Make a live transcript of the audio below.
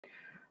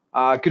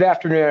Good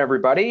afternoon,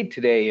 everybody.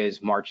 Today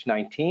is March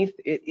 19th.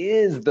 It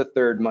is the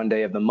third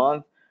Monday of the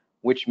month,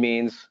 which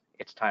means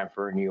it's time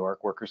for a New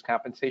York workers'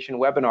 compensation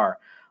webinar.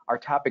 Our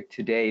topic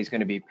today is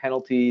going to be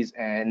penalties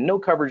and no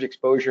coverage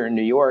exposure in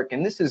New York.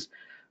 And this is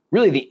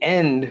really the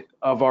end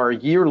of our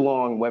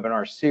year-long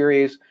webinar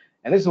series.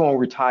 And this is when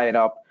we tie it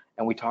up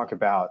and we talk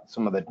about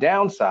some of the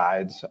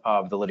downsides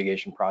of the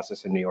litigation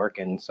process in New York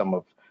and some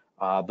of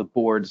the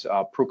board's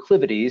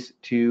proclivities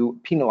to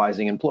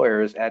penalizing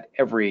employers at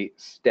every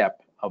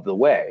step of the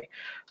way.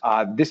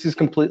 This is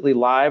completely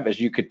live, as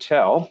you could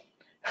tell.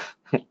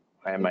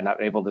 I am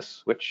not able to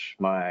switch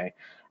my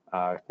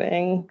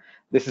thing.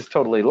 This is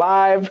totally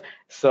live,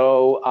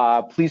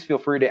 so please feel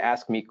free to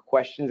ask me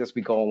questions as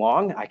we go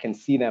along. I can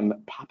see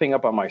them popping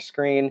up on my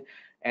screen,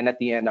 and at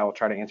the end, I will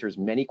try to answer as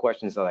many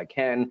questions as I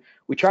can.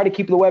 We try to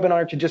keep the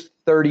webinar to just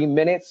 30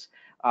 minutes,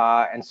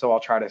 and so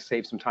I'll try to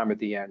save some time at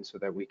the end so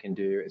that we can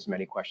do as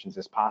many questions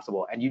as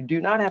possible. And you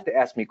do not have to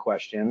ask me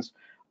questions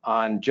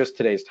on just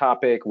today's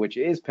topic, which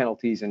is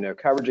penalties and no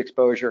coverage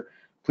exposure.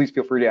 Please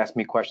feel free to ask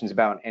me questions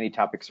about any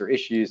topics or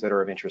issues that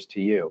are of interest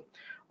to you.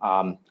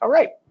 All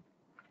right,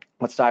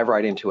 let's dive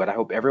right into it. I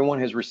hope everyone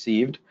has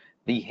received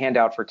the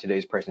handout for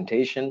today's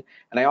presentation,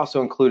 and I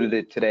also included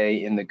it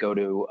today in the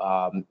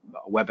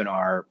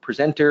GoToWebinar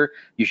presenter.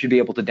 You should be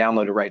able to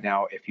download it right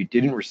now if you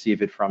didn't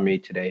receive it from me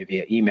today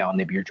via email.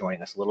 Maybe you're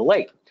joining us a little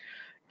late.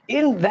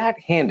 In that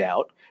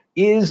handout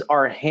is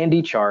our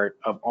handy chart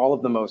of all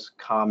of the most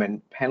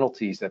common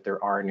penalties that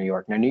there are in New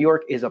York. Now, New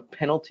York is a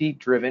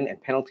penalty-driven and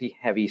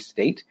penalty-heavy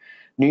state.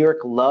 New York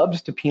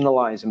loves to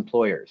penalize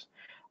employers.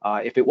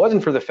 If it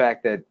wasn't for the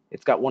fact that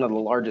it's got one of the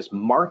largest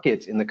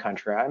markets in the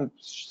country, I'm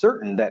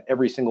certain that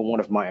every single one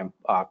of my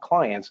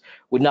clients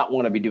would not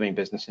want to be doing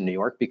business in New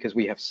York because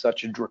we have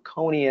such a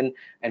draconian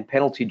and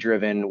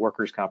penalty-driven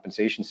workers'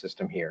 compensation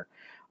system here.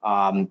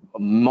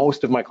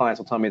 Most of my clients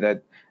will tell me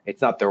that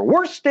it's not their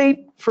worst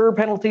state for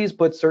penalties,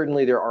 but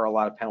certainly there are a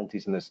lot of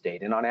penalties in the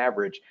state. And on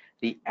average,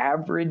 the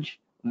average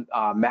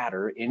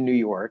matter in New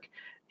York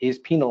is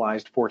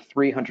penalized for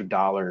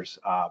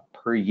 $300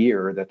 per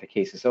year that the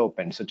case is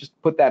open. So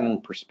just put that in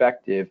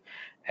perspective,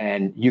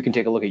 and you can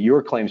take a look at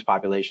your claims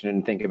population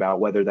and think about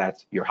whether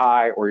that's your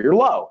high or your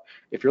low.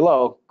 If you're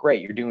low,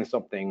 great, you're doing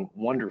something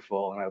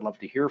wonderful, and I'd love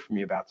to hear from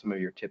you about some of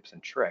your tips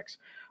and tricks.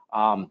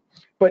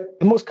 But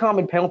the most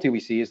common penalty we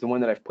see is the one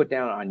that I've put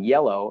down on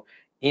yellow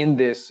in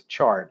this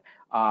chart,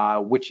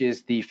 which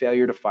is the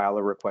failure to file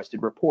a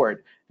requested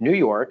report. New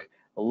York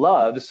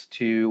loves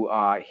to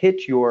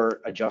hit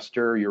your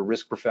adjuster, your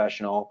risk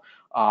professional,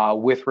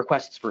 with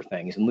requests for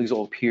things, and these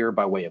will appear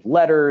by way of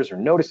letters or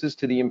notices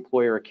to the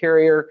employer or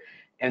carrier,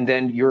 and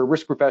then your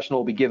risk professional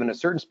will be given a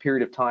certain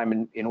period of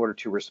time in order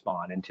to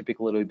respond, and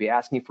typically it would be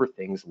asking for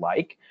things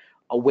like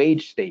a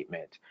wage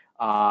statement,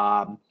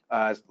 a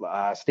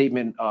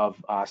statement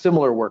of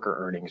similar worker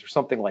earnings or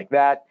something like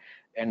that.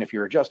 And if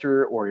your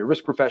adjuster or your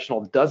risk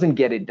professional doesn't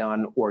get it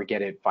done or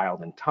get it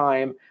filed in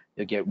time,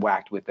 you'll get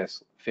whacked with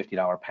this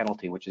 $50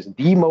 penalty, which is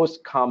the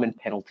most common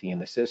penalty in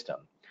the system.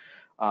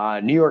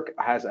 New York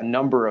has a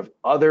number of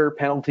other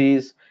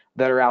penalties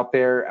that are out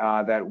there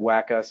that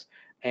whack us,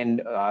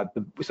 and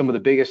some of the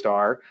biggest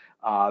are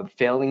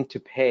failing to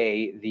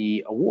pay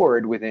the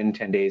award within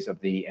 10 days of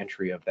the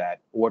entry of that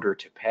order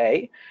to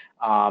pay.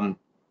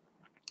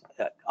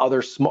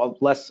 Other small,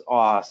 less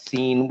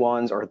seen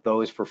ones are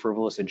those for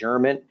frivolous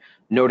adjournment.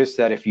 Notice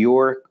that if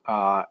your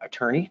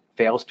attorney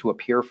fails to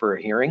appear for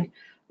a hearing,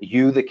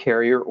 you, the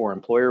carrier or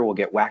employer, will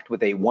get whacked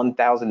with a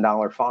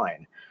 $1,000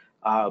 fine.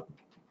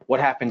 What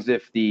happens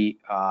if the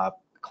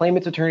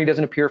claimant's attorney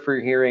doesn't appear for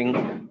a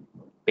hearing?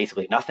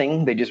 Basically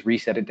nothing. They just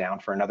reset it down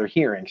for another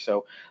hearing.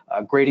 So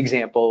a great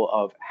example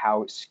of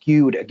how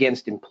skewed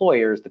against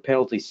employers the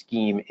penalty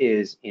scheme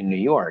is in New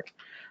York.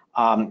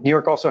 New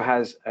York also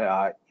has,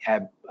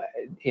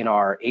 in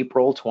our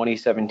April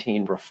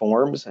 2017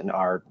 reforms, and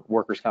our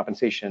workers'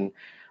 compensation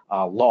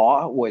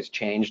law was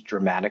changed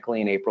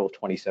dramatically in April of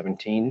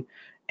 2017.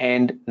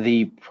 And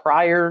the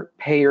prior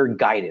payer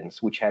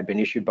guidance, which had been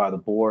issued by the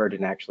board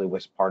and actually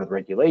was part of the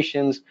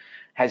regulations,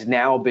 has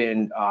now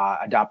been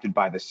adopted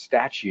by the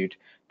statute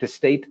to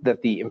state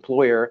that the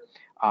employer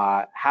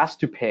has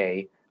to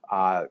pay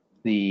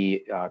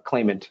the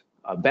claimant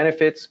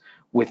benefits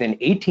within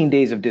 18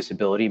 days of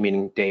disability,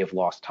 meaning day of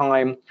lost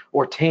time,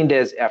 or 10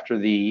 days after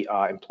the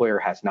employer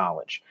has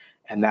knowledge,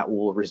 and that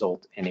will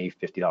result in a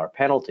 $50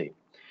 penalty.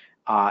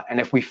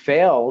 And if we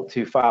fail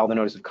to file the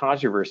notice of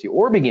controversy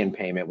or begin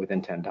payment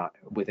within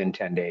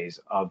 10 days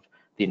of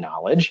the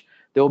knowledge,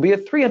 there will be a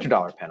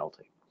 $300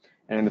 penalty.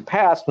 And in the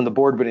past, when the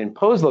board would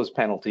impose those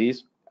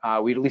penalties,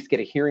 we'd at least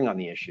get a hearing on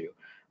the issue.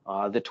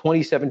 The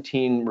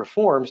 2017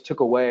 reforms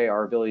took away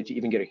our ability to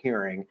even get a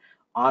hearing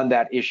on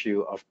that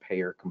issue of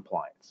payer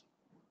compliance.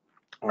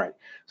 All right,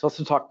 so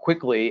let's talk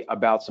quickly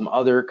about some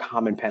other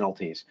common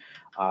penalties.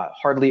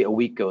 Hardly a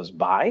week goes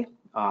by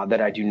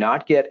that I do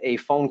not get a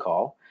phone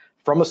call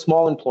from a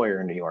small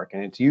employer in New York,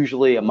 and it's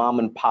usually a mom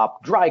and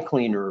pop dry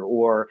cleaner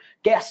or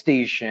gas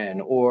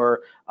station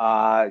or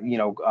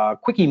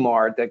Quickie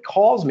Mart that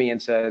calls me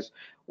and says,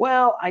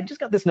 Well, I just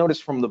got this notice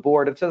from the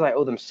board. It says I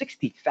owe them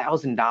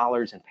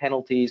 $60,000 in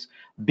penalties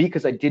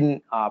because I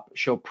didn't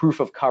show proof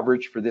of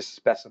coverage for this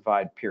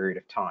specified period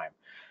of time.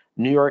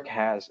 New York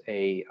has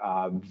a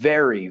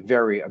very,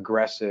 very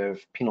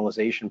aggressive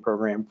penalization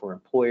program for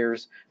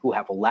employers who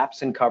have a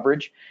lapse in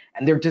coverage,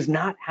 and there does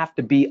not have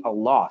to be a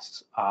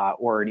loss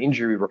or an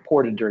injury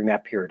reported during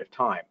that period of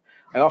time.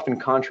 I often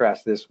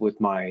contrast this with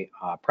my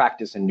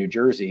practice in New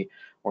Jersey,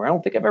 where I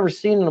don't think I've ever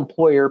seen an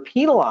employer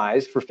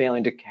penalized for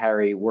failing to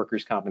carry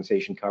workers'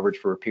 compensation coverage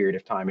for a period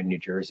of time in New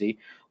Jersey,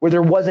 where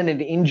there wasn't an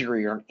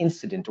injury or an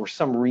incident or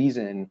some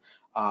reason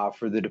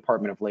for the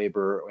Department of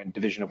Labor and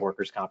Division of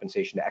Workers'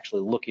 Compensation to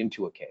actually look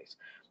into a case.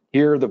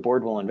 Here, the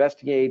board will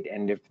investigate,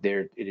 and if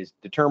it is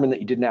determined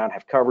that you did not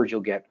have coverage,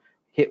 you'll get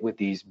hit with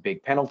these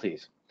big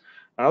penalties.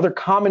 Another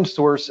common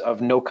source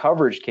of no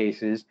coverage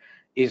cases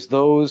is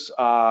those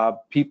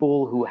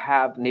people who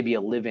have maybe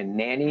a live-in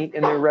nanny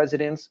in their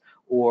residence,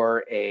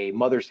 or a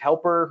mother's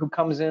helper who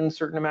comes in a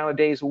certain amount of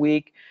days a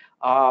week,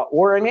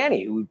 or a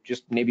nanny who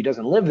just maybe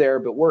doesn't live there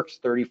but works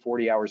 30,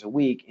 40 hours a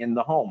week in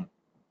the home.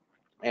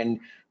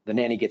 And the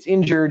nanny gets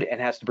injured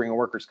and has to bring a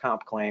workers'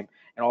 comp claim,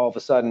 and all of a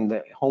sudden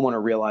the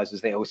homeowner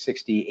realizes they owe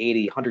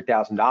 $60,000, $80,000,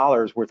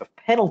 $100,000 worth of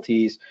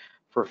penalties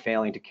for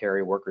failing to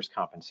carry workers'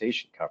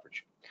 compensation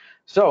coverage.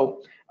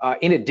 So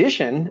in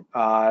addition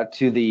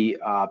to the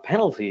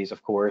penalties,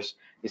 of course,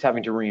 is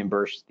having to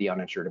reimburse the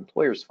uninsured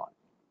employers fund.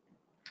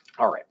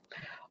 All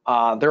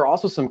right. There are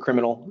also some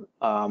criminal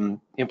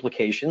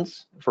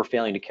implications for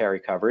failing to carry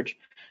coverage,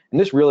 and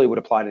this really would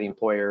apply to the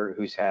employer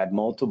who's had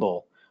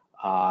multiple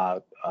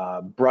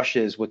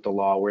brushes with the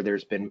law, where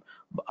there's been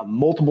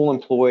multiple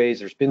employees,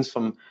 there's been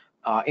some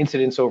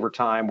incidents over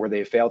time where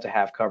they failed to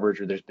have coverage,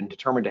 or there's been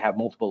determined to have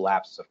multiple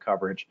lapses of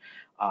coverage,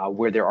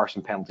 where there are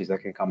some penalties that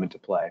can come into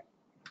play.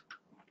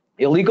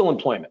 Illegal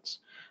employments.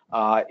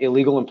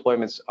 Illegal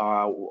employments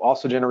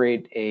also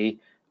generate a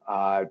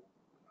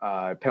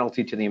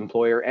penalty to the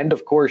employer, and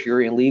of course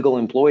your illegal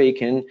employee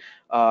can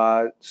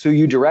sue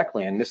you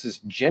directly, and this is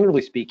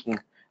generally speaking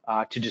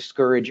to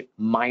discourage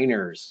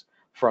minors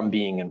from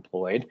being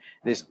employed.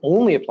 This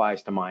only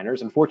applies to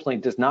minors. Unfortunately,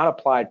 it does not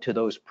apply to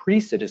those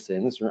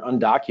pre-citizens or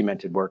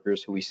undocumented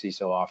workers who we see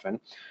so often.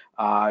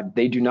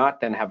 They do not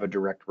then have a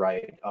direct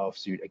right of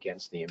suit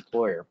against the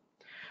employer.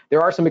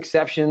 There are some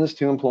exceptions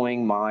to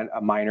employing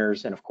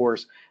minors, and of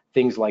course,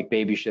 things like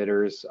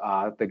babysitters,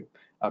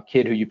 a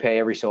kid who you pay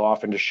every so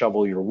often to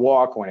shovel your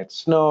walk when it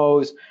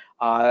snows,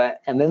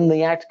 and then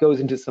the act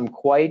goes into some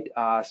quite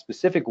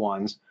specific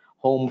ones: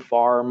 home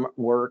farm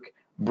work,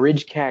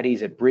 bridge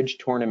caddies at bridge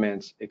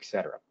tournaments,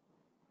 etc.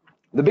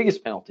 The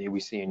biggest penalty we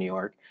see in New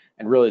York,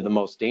 and really the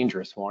most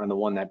dangerous one, and the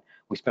one that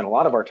we spend a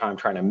lot of our time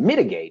trying to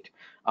mitigate,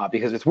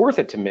 because it's worth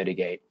it to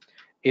mitigate,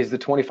 is the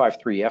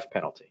 25(3)(f)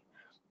 penalty.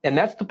 And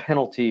that's the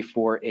penalty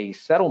for a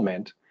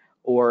settlement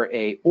or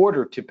a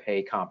order to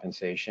pay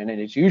compensation,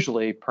 and it's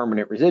usually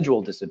permanent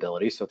residual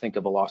disability. So think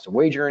of a loss of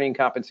wage earning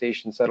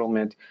compensation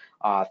settlement,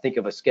 think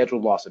of a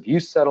scheduled loss of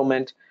use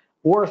settlement,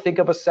 or think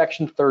of a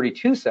Section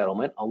 32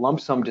 settlement, a lump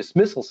sum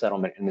dismissal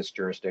settlement in this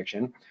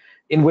jurisdiction,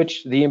 in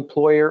which the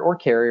employer or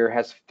carrier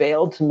has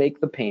failed to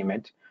make the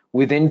payment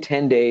within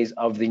 10 days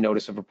of the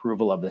notice of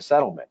approval of the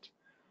settlement.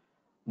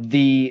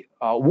 The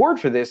word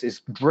for this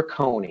is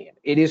draconian.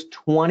 It is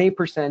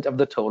 20% of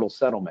the total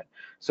settlement.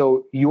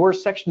 So your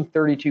Section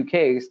 32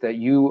 case that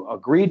you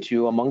agreed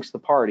to amongst the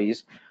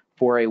parties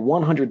for a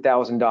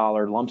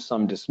 $100,000 lump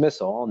sum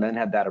dismissal, and then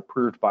had that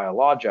approved by a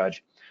law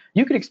judge,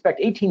 you could expect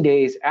 18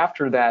 days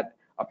after that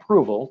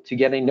approval to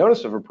get a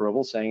notice of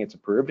approval saying it's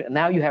approved, and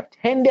now you have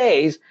 10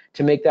 days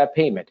to make that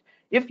payment.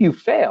 If you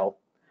fail,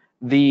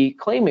 the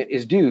claimant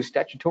is due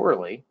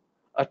statutorily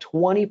a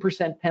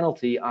 20%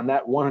 penalty on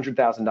that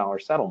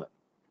 $100,000 settlement.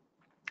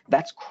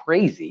 That's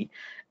crazy,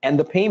 and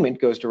the payment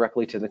goes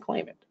directly to the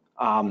claimant.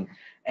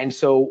 And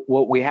so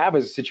what we have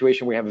is a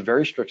situation where we have a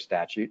very strict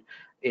statute.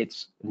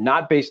 It's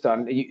not based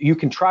on, you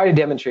can try to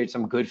demonstrate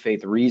some good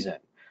faith reason,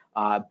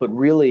 but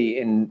really,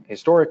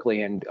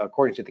 historically and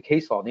according to the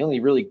case law, the only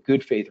really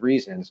good faith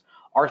reasons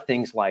are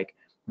things like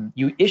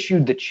you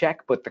issued the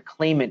check, but the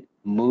claimant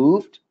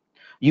moved.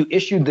 You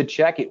issued the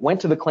check, it went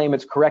to the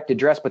claimant's correct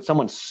address, but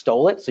someone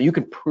stole it. So you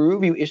could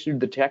prove you issued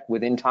the check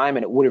within time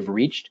and it would have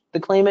reached the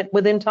claimant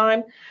within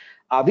time.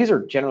 These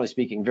are, generally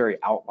speaking, very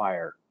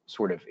outlier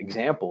sort of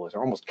examples,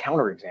 or almost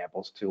counter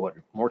examples to what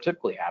more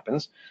typically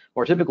happens.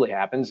 More typically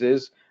happens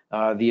is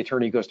the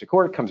attorney goes to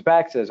court, comes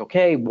back, says,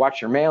 okay,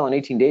 watch your mail, in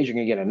 18 days you're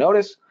gonna get a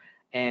notice,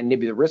 and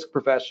maybe the risk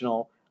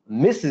professional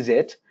misses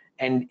it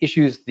and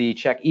issues the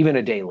check even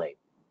a day late.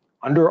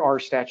 Under our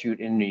statute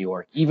in New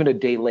York, even a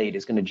day late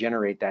is gonna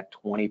generate that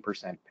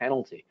 20%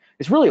 penalty.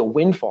 It's really a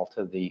windfall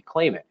to the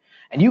claimant.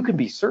 And you can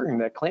be certain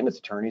that claimant's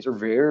attorneys are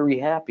very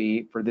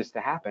happy for this to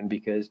happen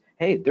because,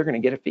 hey, they're gonna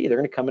get a fee. They're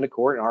gonna come into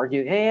court and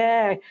argue,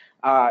 hey,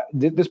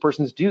 this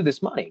person's due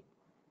this money.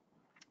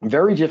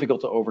 Very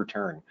difficult to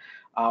overturn.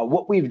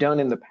 What we've done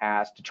in the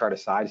past to try to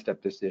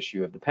sidestep this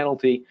issue of the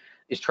penalty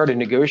is try to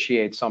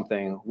negotiate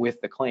something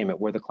with the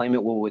claimant where the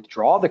claimant will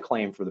withdraw the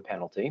claim for the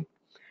penalty,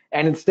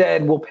 and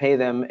instead we'll pay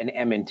them an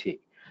M&T.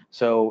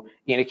 So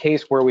in a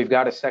case where we've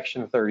got a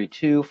section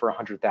 32 for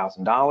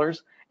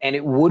 $100,000 and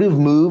it would have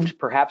moved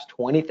perhaps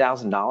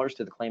 $20,000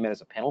 to the claimant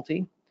as a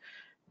penalty,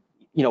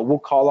 we'll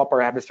call up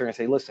our adversary and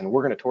say, listen,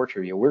 we're going to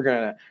torture you. We're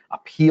going to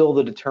appeal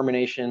the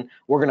determination.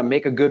 We're going to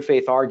make a good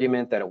faith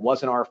argument that it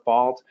wasn't our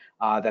fault,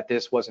 that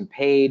this wasn't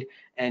paid.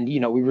 And,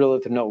 we really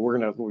let them know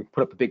we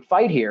put up a big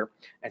fight here.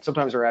 And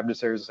sometimes our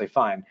adversaries will say,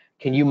 fine,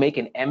 can you make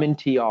an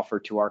M&T offer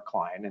to our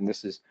client? And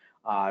this is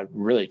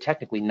really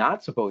technically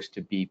not supposed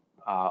to be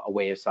a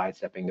way of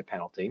sidestepping the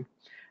penalty.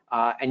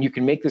 And you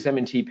can make this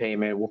M&T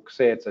payment. We'll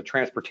say it's a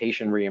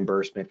transportation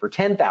reimbursement for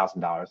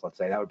 $10,000. Let's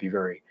say that would be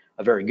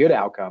a very good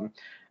outcome.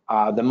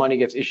 The money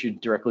gets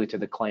issued directly to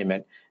the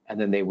claimant, and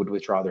then they would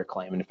withdraw their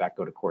claim and in fact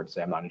go to court and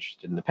say, I'm not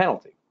interested in the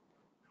penalty.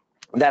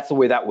 And that's the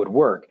way that would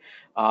work.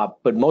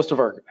 But most of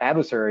our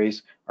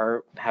adversaries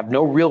have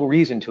no real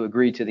reason to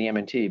agree to the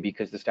M&T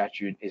because the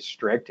statute is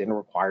strict and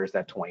requires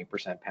that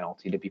 20%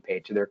 penalty to be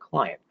paid to their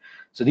client.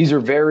 So these are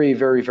very,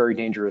 very, very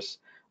dangerous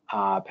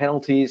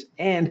penalties.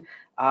 And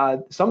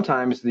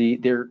sometimes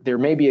there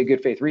may be a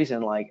good faith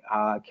reason, like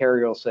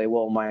carrier will say,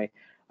 well, my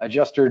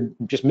adjuster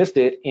just missed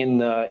it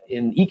in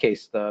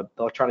e-case, the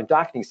electronic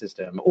docketing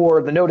system,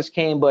 or the notice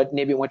came, but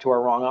maybe it went to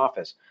our wrong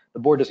office. The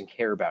board doesn't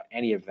care about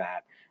any of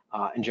that.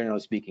 And generally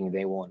speaking,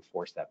 they will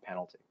enforce that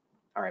penalty.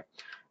 All right.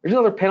 There's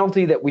another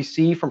penalty that we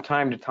see from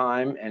time to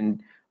time,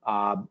 and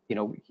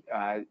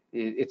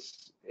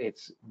it's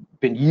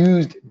been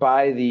used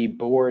by the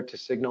board to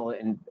signal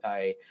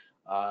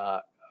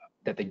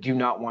that they do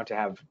not want to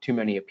have too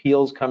many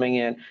appeals coming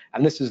in,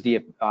 and this is the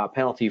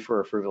penalty for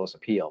a frivolous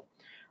appeal.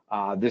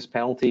 This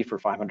penalty for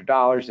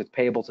 $500 that's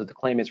payable to the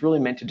claimant is really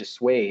meant to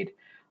dissuade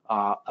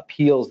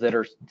appeals that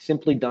are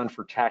simply done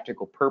for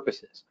tactical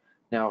purposes.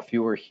 Now, if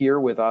you were here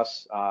with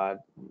us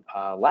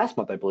last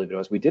month, I believe it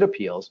was, we did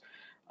appeals.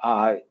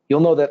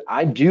 You'll know that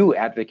I do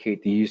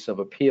advocate the use of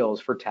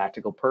appeals for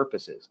tactical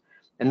purposes.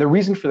 And the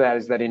reason for that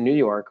is that in New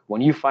York,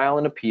 when you file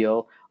an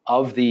appeal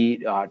of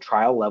the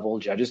trial level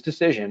judge's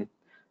decision,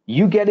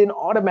 you get an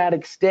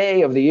automatic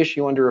stay of the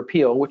issue under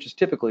appeal, which is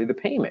typically the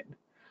payment.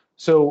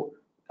 So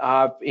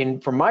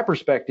from my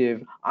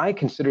perspective, I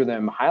consider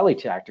them highly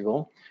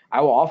tactical.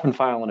 I will often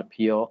file an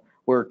appeal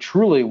where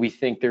truly we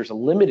think there's a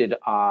limited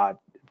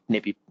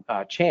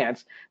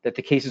chance that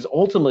the case is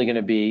ultimately going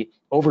to be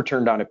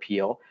overturned on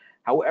appeal.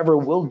 However,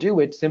 we'll do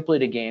it simply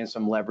to gain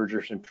some leverage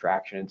or some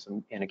traction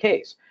in a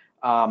case.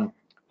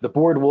 The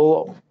board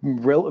will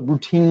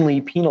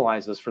routinely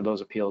penalize us for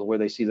those appeals where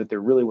they see that there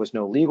really was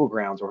no legal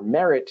grounds or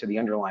merit to the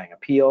underlying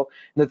appeal,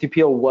 and that the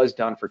appeal was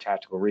done for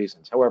tactical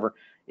reasons. However,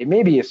 it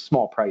may be a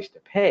small price to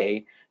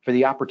pay for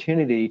the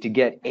opportunity to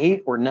get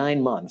 8 or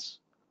 9 months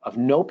of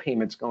no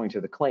payments going to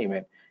the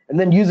claimant, and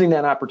then using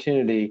that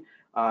opportunity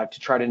to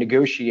try to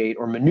negotiate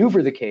or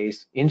maneuver the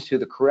case into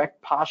the correct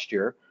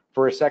posture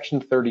for a Section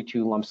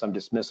 32 lump sum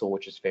dismissal,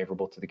 which is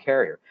favorable to the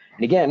carrier.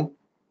 And again,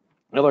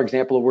 another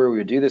example of where we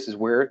would do this is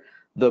where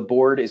the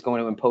board is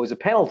going to impose a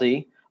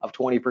penalty of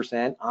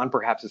 20% on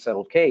perhaps a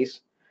settled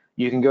case.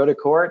 You can go to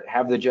court,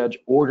 have the judge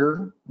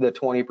order the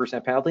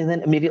 20% penalty, and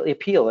then immediately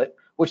appeal it,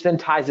 which then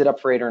ties it up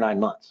for 8 or 9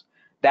 months.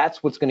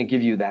 That's what's going to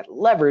give you that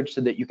leverage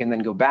so that you can then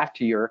go back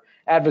to your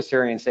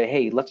adversary and say,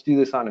 hey, let's do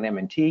this on an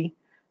M&T.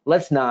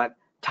 Let's not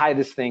tie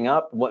this thing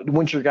up.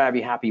 Wouldn't your guy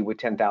be happy with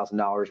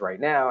 $10,000 right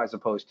now as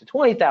opposed to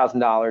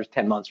 $20,000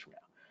 10 months from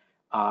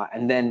now?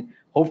 And then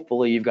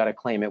hopefully you've got a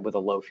claimant with a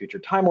low future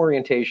time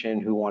orientation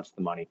who wants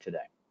the money today.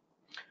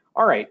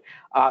 All right,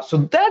 so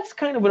that's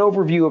kind of an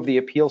overview of the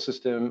appeal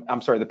system,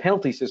 the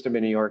penalty system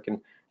in New York,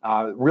 and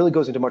really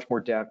goes into much more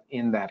depth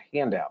in that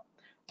handout.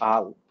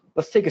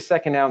 Let's take a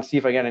second now and see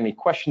if I got any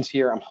questions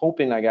here. I'm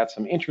hoping I got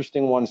some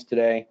interesting ones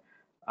today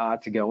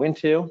to go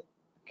into.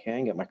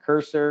 Okay, get my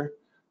cursor.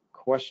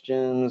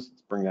 Questions.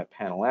 Let's bring that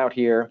panel out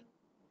here.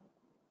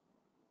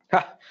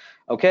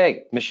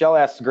 Okay, Michelle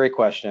asks a great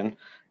question,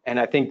 and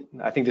I think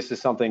this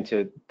is something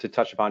to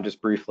touch upon just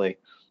briefly.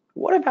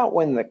 What about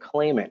when the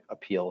claimant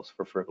appeals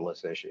for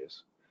frivolous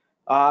issues?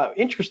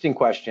 Interesting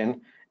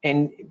question,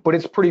 but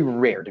it's pretty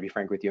rare, to be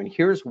frank with you, and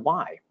here's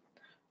why.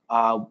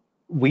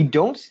 We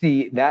don't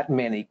see that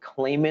many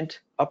claimant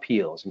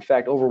appeals. In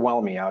fact,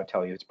 overwhelmingly, I would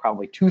tell you, it's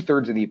probably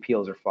 2/3 of the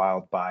appeals are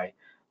filed by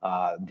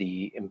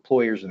the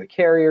employers or the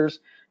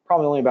carriers.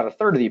 Probably only about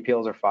 1/3 of the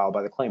appeals are filed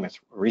by the claimants.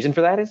 The reason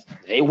for that is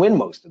they win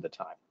most of the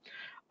time.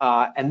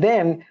 And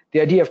then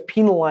the idea of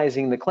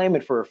penalizing the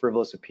claimant for a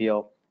frivolous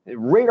appeal,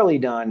 rarely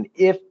done,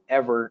 if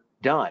ever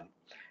done.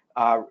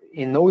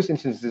 In those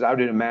instances, I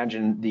would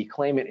imagine the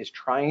claimant is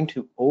trying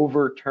to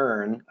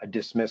overturn a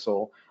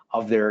dismissal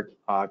of their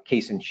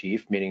case in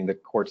chief, meaning the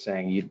court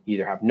saying you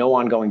either have no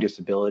ongoing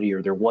disability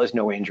or there was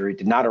no injury,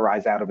 did not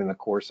arise out of in the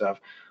course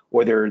of,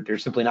 or they're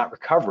simply not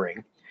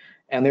recovering.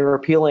 And they were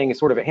appealing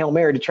sort of a Hail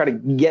Mary to try to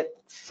get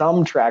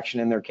some traction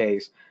in their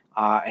case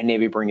and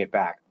maybe bring it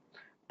back.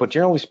 But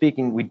generally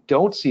speaking, we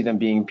don't see them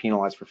being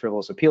penalized for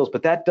frivolous appeals,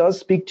 but that does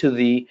speak to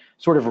the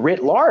sort of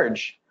writ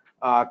large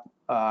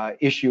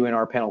issue in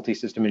our penalty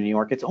system in New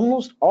York. It's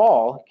almost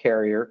all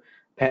carrier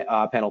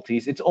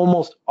penalties. It's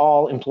almost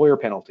all employer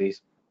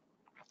penalties.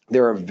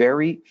 there are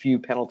very few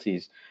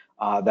penalties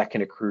that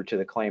can accrue to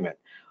the claimant.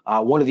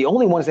 One of the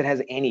only ones that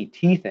has any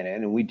teeth in it,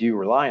 and we do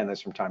rely on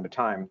this from time to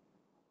time,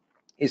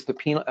 is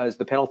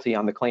the penalty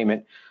on the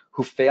claimant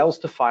who fails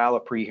to file a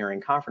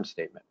pre-hearing conference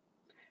statement.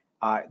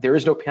 There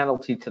is no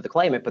penalty to the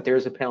claimant, but there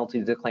is a penalty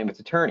to the claimant's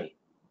attorney.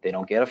 They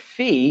don't get a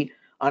fee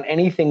on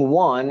anything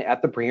won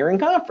at the pre-hearing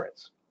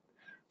conference.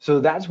 So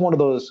that's one of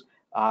those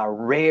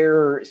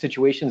rare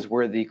situations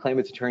where the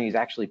claimant's attorney is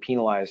actually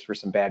penalized for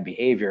some bad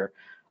behavior.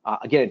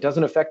 Again, it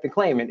doesn't affect the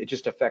claimant, it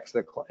just affects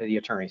the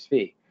attorney's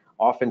fee.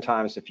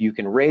 Oftentimes, if you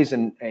can raise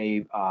an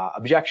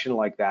objection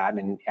like that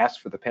and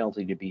ask for the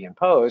penalty to be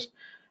imposed,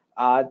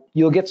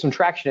 you'll get some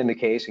traction in the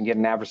case and get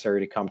an adversary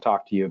to come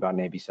talk to you about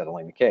maybe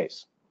settling the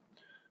case.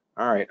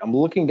 All right, I'm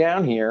looking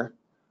down here.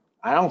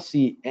 I don't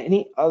see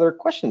any other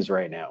questions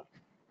right now.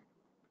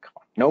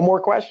 No more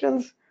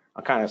questions?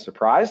 I'm kind of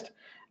surprised.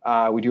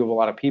 We do have a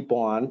lot of people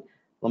on.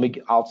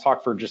 I'll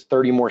talk for just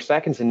 30 more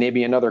seconds and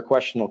maybe another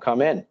question will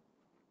come in.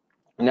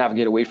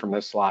 Navigate away from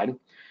this slide.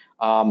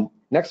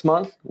 Next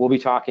month, we'll be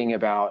talking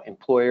about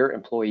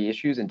employer-employee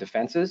issues and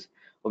defenses.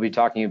 We'll be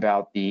talking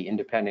about the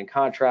independent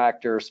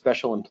contractor,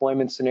 special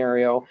employment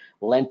scenario,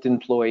 lent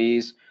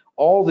employees,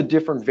 all the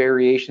different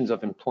variations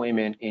of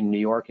employment in New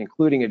York,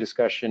 including a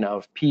discussion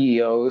of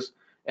PEOs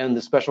and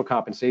the special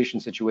compensation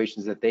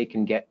situations that they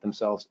can get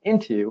themselves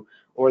into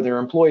or their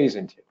employees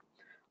into.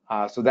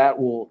 So that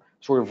will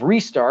sort of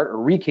restart or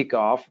re-kick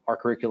off our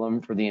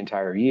curriculum for the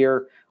entire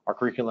year. Our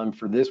curriculum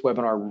for this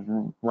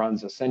webinar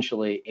runs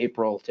essentially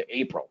April to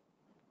April.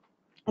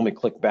 Let me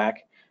click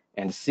back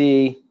and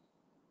see.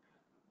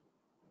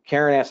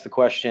 Karen asked the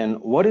question,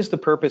 what is the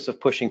purpose of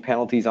pushing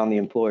penalties on the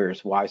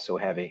employers? Why so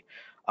heavy?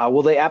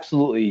 Well, they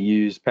absolutely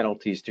use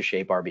penalties to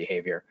shape our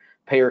behavior.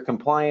 Payer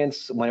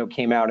compliance, when it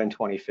came out in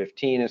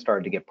 2015 and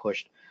started to get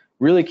pushed,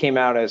 really came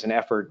out as an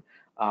effort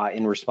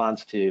in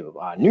response to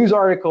news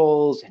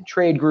articles and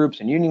trade groups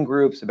and union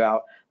groups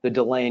about the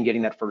delay in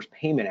getting that first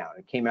payment out.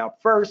 It came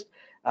out first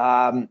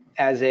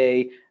as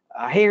a,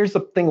 hey, here's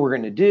the thing we're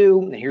going to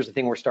do, and here's the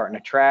thing we're starting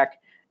to track.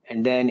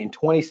 And then in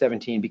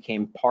 2017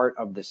 became part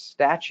of the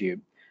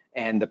statute,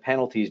 and the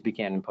penalties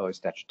began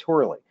imposed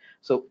statutorily.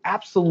 So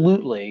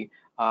absolutely,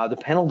 the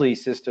penalty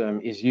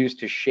system is used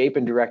to shape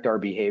and direct our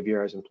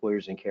behavior as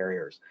employers and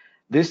carriers.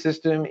 This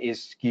system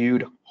is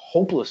skewed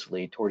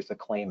hopelessly towards the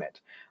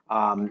claimant.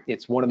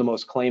 It's one of the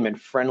most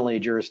claimant-friendly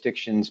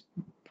jurisdictions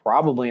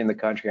probably in the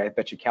country. I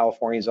bet you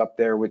California's up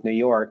there with New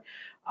York.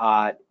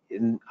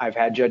 And I've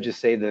had judges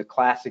say the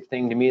classic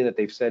thing to me that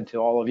they've said to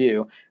all of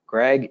you,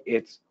 Greg,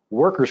 it's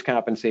workers'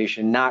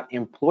 compensation, not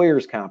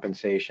employers'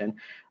 compensation.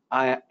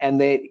 And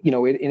they, you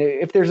know,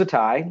 if there's a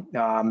tie,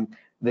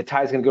 the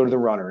tie is going to go to the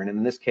runner. And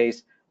in this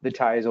case, the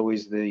tie is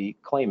always the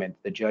claimant.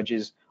 The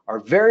judges are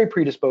very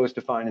predisposed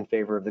to find in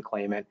favor of the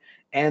claimant,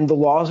 and the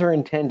laws are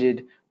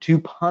intended to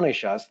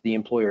punish us, the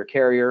employer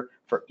carrier,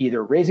 for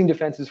either raising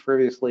defenses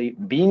frivolously,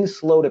 being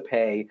slow to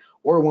pay,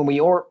 or when we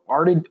are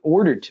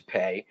ordered to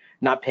pay,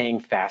 not paying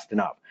fast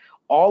enough.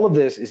 All of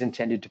this is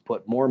intended to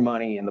put more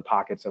money in the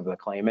pockets of the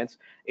claimants.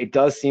 It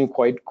does seem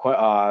quite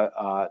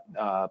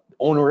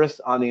onerous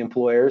on the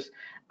employers,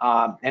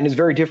 and is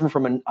very different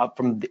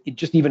from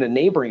just even a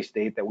neighboring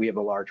state that we have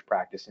a large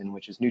practice in,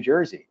 which is New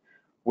Jersey,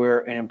 where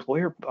an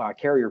employer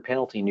carrier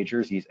penalty in New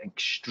Jersey is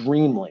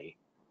extremely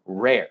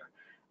rare.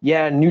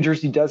 Yeah, New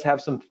Jersey does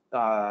have some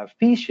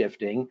fee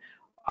shifting.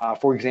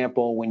 For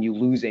example, when you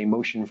lose a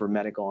motion for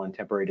medical and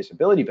temporary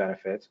disability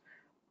benefits,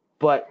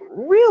 but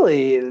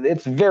really,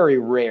 it's very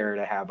rare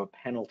to have a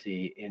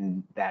penalty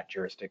in that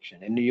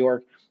jurisdiction. In New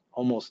York,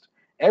 almost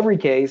every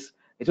case,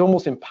 it's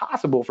almost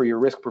impossible for your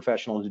risk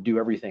professional to do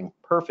everything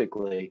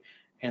perfectly,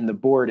 and the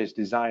board is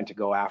designed to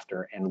go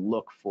after and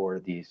look for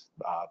these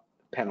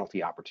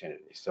penalty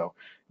opportunities. So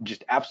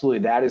just absolutely,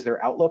 that is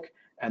their outlook,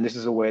 and this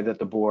is a way that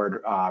the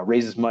board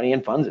raises money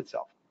and funds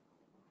itself.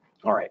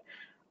 All right,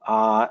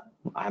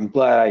 I'm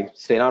glad I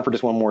stayed on for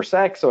just one more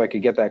sec so I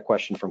could get that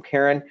question from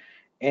Karen,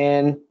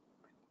 and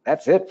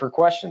that's it for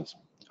questions.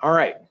 All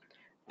right,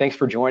 thanks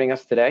for joining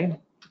us today.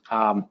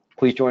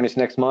 Please join us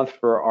next month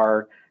for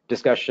our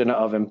discussion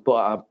of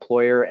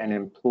employer and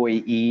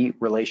employee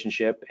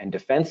relationship and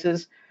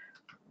defenses.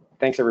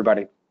 Thanks,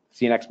 everybody.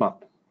 See you next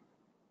month.